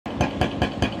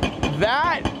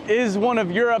That is one of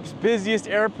Europe's busiest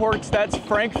airports. That's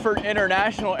Frankfurt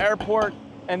International Airport.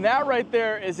 And that right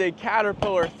there is a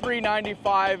Caterpillar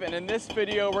 395. And in this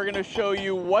video, we're gonna show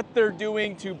you what they're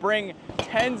doing to bring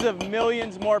tens of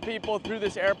millions more people through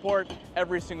this airport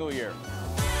every single year.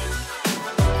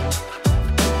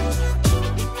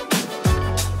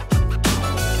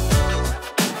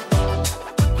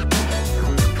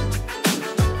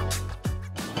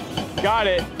 Got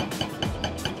it.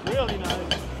 Really nice.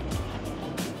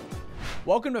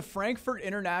 Welcome to Frankfurt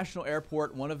International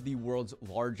Airport, one of the world's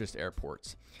largest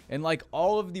airports. And like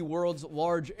all of the world's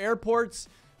large airports,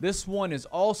 this one is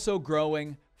also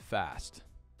growing fast.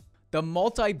 The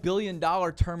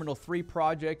multi-billion-dollar Terminal 3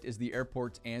 project is the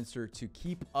airport's answer to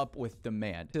keep up with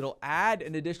demand. It'll add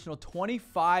an additional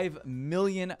 25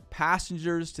 million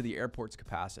passengers to the airport's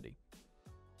capacity.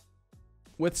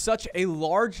 With such a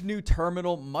large new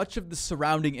terminal, much of the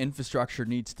surrounding infrastructure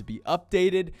needs to be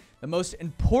updated, the most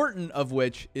important of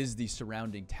which is the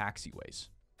surrounding taxiways.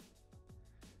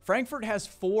 Frankfurt has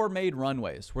 4 made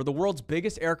runways where the world's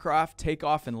biggest aircraft take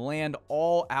off and land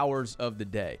all hours of the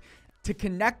day. To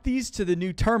connect these to the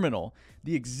new terminal,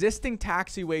 the existing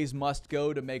taxiways must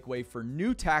go to make way for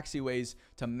new taxiways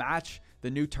to match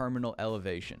the new terminal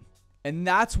elevation. And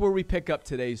that's where we pick up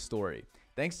today's story.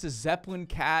 Thanks to Zeppelin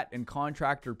Cat and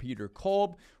contractor Peter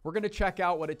Kolb, we're going to check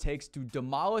out what it takes to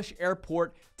demolish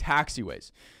airport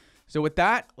taxiways. So with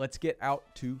that, let's get out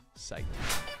to site.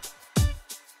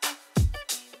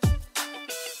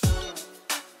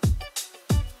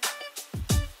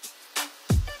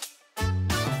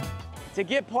 To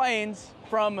get planes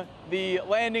from the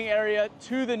landing area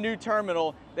to the new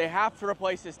terminal, they have to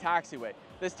replace this taxiway.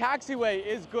 This taxiway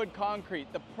is good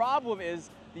concrete. The problem is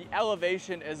the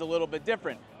elevation is a little bit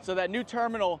different. So that new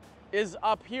terminal is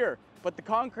up here, but the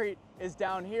concrete is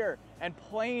down here. And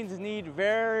planes need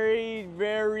very,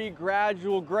 very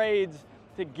gradual grades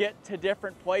to get to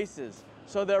different places.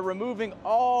 So they're removing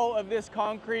all of this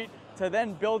concrete to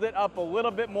then build it up a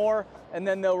little bit more, and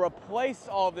then they'll replace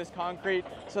all of this concrete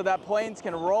so that planes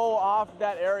can roll off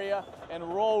that area and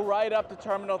roll right up to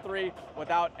Terminal 3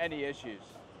 without any issues.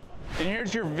 And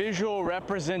here's your visual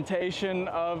representation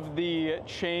of the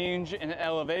change in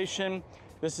elevation.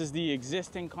 This is the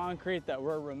existing concrete that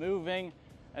we're removing,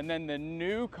 and then the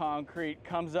new concrete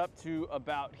comes up to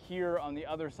about here on the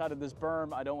other side of this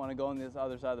berm. I don't want to go on this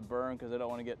other side of the berm because I don't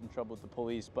want to get in trouble with the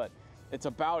police, but it's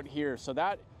about here. So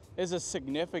that is a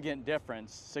significant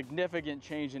difference, significant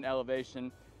change in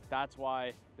elevation. That's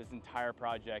why this entire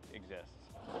project exists.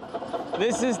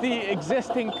 This is the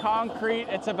existing concrete.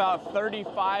 It's about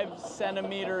 35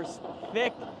 centimeters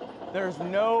thick. There's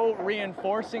no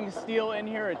reinforcing steel in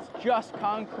here. It's just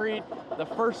concrete. The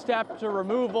first step to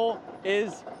removal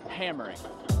is hammering.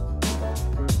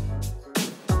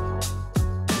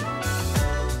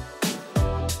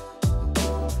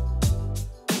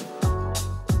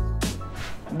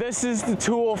 This is the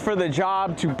tool for the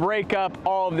job to break up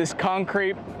all of this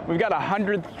concrete. We've got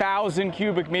 100,000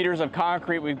 cubic meters of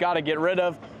concrete we've got to get rid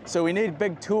of, so we need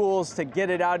big tools to get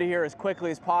it out of here as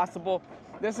quickly as possible.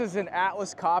 This is an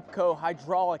Atlas Copco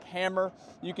hydraulic hammer.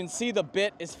 You can see the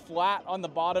bit is flat on the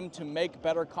bottom to make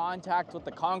better contact with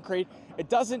the concrete. It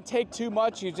doesn't take too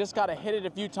much. You just got to hit it a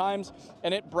few times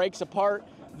and it breaks apart.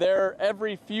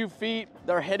 Every few feet,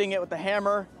 they're hitting it with the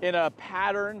hammer in a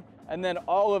pattern. And then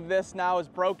all of this now is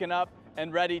broken up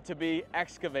and ready to be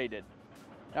excavated.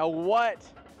 Now, what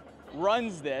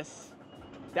runs this?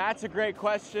 That's a great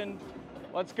question.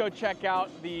 Let's go check out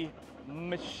the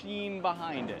machine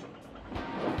behind it.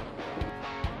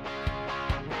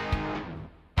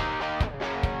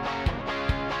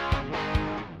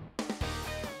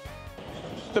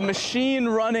 The machine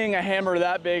running a hammer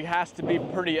that big has to be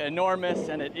pretty enormous,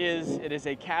 and it is. It is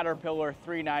a Caterpillar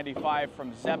 395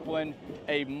 from Zeppelin,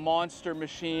 a monster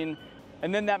machine.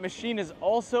 And then that machine is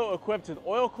also equipped with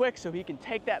oil quick, so he can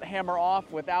take that hammer off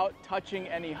without touching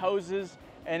any hoses,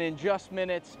 and in just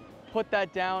minutes, put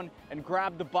that down and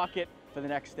grab the bucket for the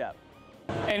next step.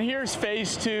 And here's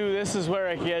phase 2. This is where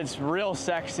it gets real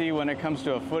sexy when it comes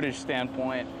to a footage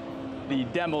standpoint. The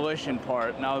demolition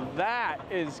part. Now that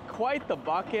is quite the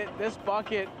bucket. This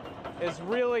bucket is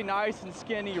really nice and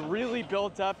skinny, really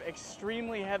built up,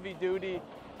 extremely heavy duty,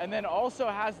 and then also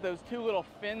has those 2 little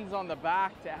fins on the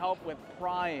back to help with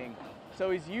prying.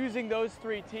 So he's using those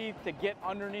 3 teeth to get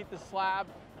underneath the slab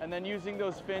and then using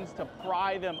those fins to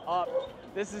pry them up.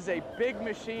 This is a big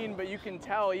machine, but you can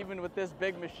tell even with this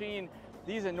big machine,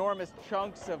 these enormous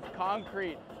chunks of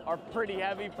concrete are pretty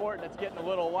heavy for it, and it's getting a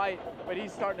little light, but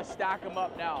he's starting to stack them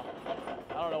up now.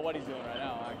 I don't know what he's doing right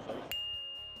now, actually.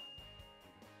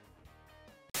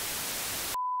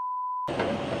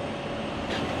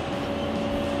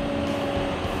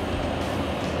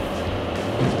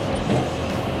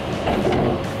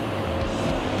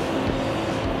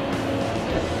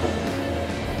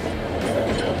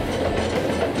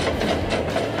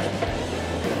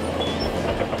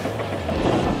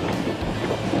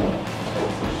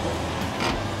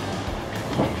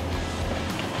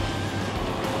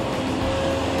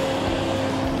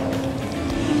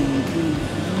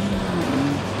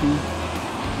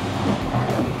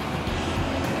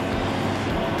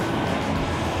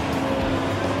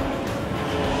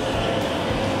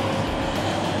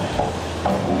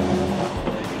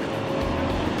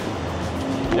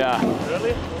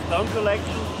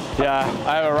 collection? Yeah,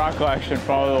 I have a rock collection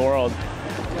from all over the world.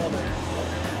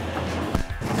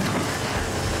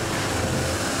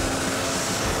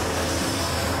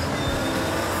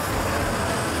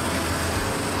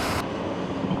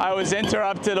 I was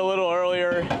interrupted a little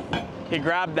earlier. He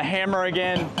grabbed the hammer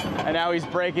again, and now he's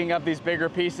breaking up these bigger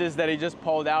pieces that he just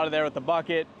pulled out of there with the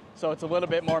bucket, so it's a little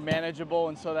bit more manageable,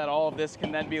 and so that all of this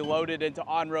can then be loaded into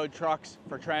on-road trucks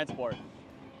for transport.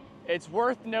 It's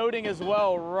worth noting as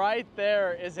well, right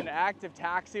there is an active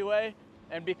taxiway,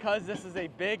 and because this is a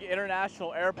big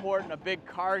international airport and a big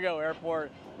cargo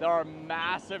airport, there are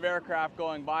massive aircraft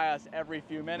going by us every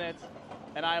few minutes.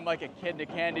 And I'm like a kid in a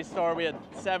candy store. We had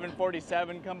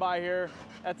 747 come by here.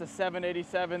 That's a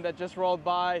 787 that just rolled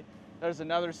by. There's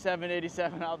another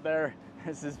 787 out there.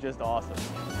 This is just awesome.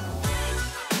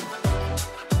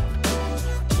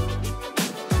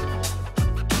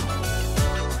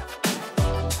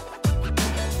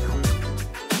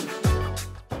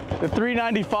 The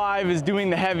 395 is doing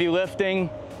the heavy lifting,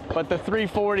 but the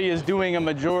 340 is doing a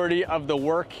majority of the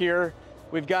work here.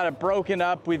 We've got it broken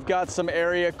up. We've got some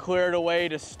area cleared away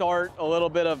to start a little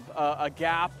bit of a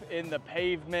gap in the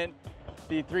pavement.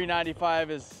 The 395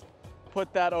 has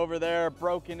put that over there,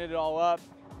 broken it all up,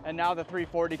 and now the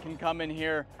 340 can come in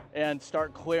here and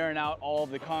start clearing out all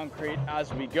of the concrete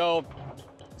as we go.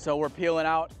 So we're peeling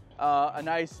out a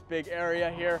nice big area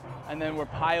here, and then we're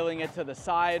piling it to the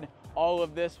side. All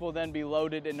of this will then be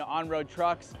loaded into on-road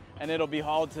trucks, and it'll be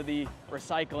hauled to the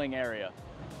recycling area.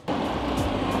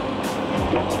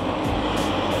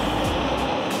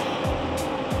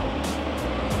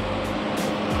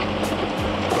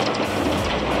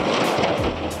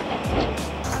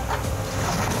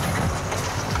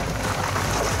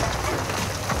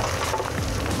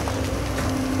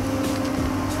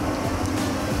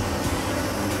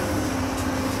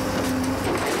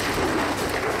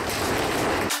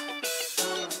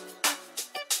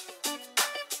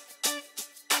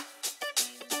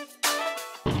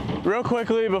 Real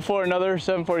quickly, before another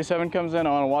 747 comes in, I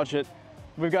want to watch it.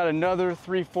 We've got another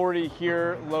 340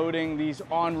 here loading these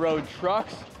on-road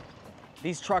trucks.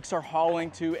 These trucks are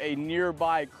hauling to a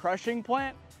nearby crushing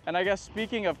plant. And I guess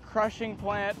speaking of crushing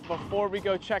plant, before we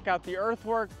go check out the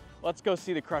earthwork, let's go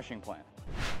see the crushing plant.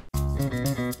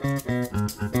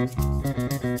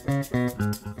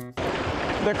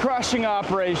 The crushing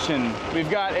operation.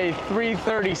 We've got a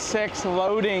 336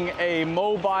 loading a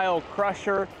mobile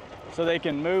crusher, so they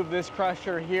can move this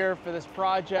crusher here for this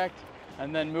project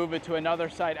and then move it to another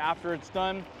site after it's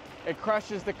done. It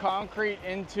crushes the concrete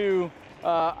into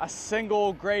a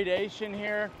single gradation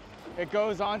here. It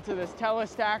goes onto this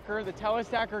telestacker. The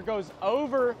telestacker goes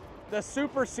over the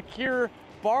super secure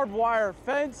barbed wire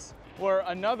fence where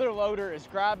another loader is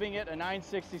grabbing it, a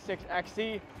 966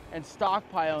 XE, and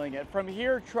stockpiling it. From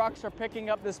here, trucks are picking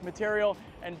up this material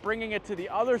and bringing it to the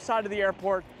other side of the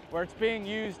airport where it's being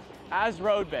used as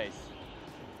road base.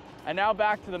 And now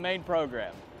back to the main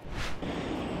program.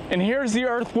 And here's the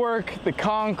earthwork. The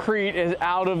concrete is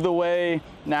out of the way.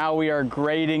 Now we are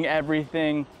grading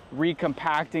everything,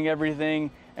 recompacting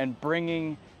everything, and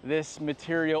bringing this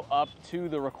material up to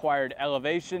the required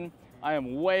elevation. I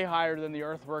am way higher than the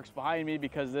earthworks behind me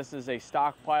because this is a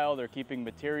stockpile. They're keeping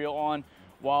material on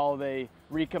while they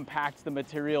recompact the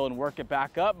material and work it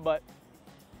back up. But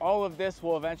all of this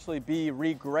will eventually be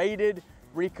regraded,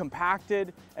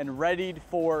 recompacted, and readied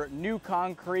for new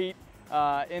concrete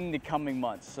in the coming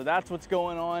months. So that's what's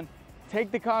going on.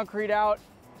 Take the concrete out,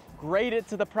 grade it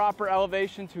to the proper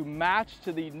elevation to match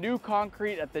to the new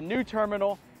concrete at the new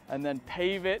terminal, and then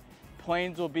pave it.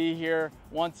 Planes will be here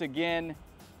once again.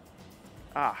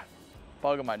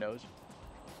 Bug on my nose.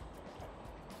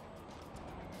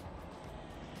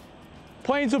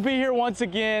 Planes will be here once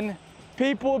again.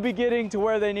 People will be getting to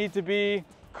where they need to be.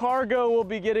 Cargo will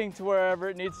be getting to wherever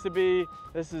it needs to be.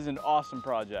 This is an awesome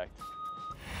project.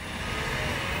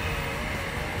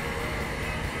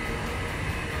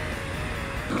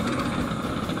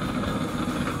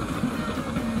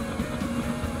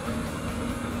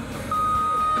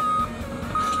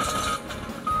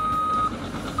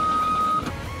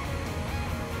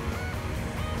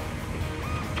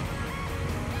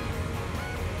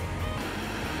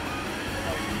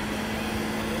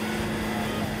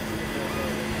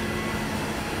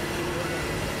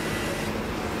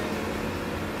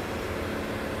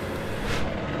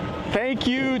 Thank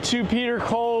you to Peter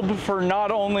Kolb for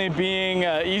not only being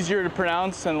easier to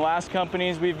pronounce than the last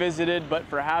companies we visited, but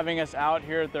for having us out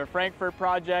here at their Frankfurt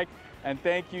project. And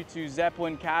thank you to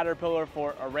Zeppelin Caterpillar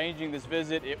for arranging this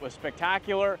visit. It was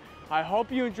spectacular. I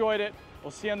hope you enjoyed it.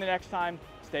 We'll see you on the next time.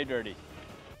 Stay dirty.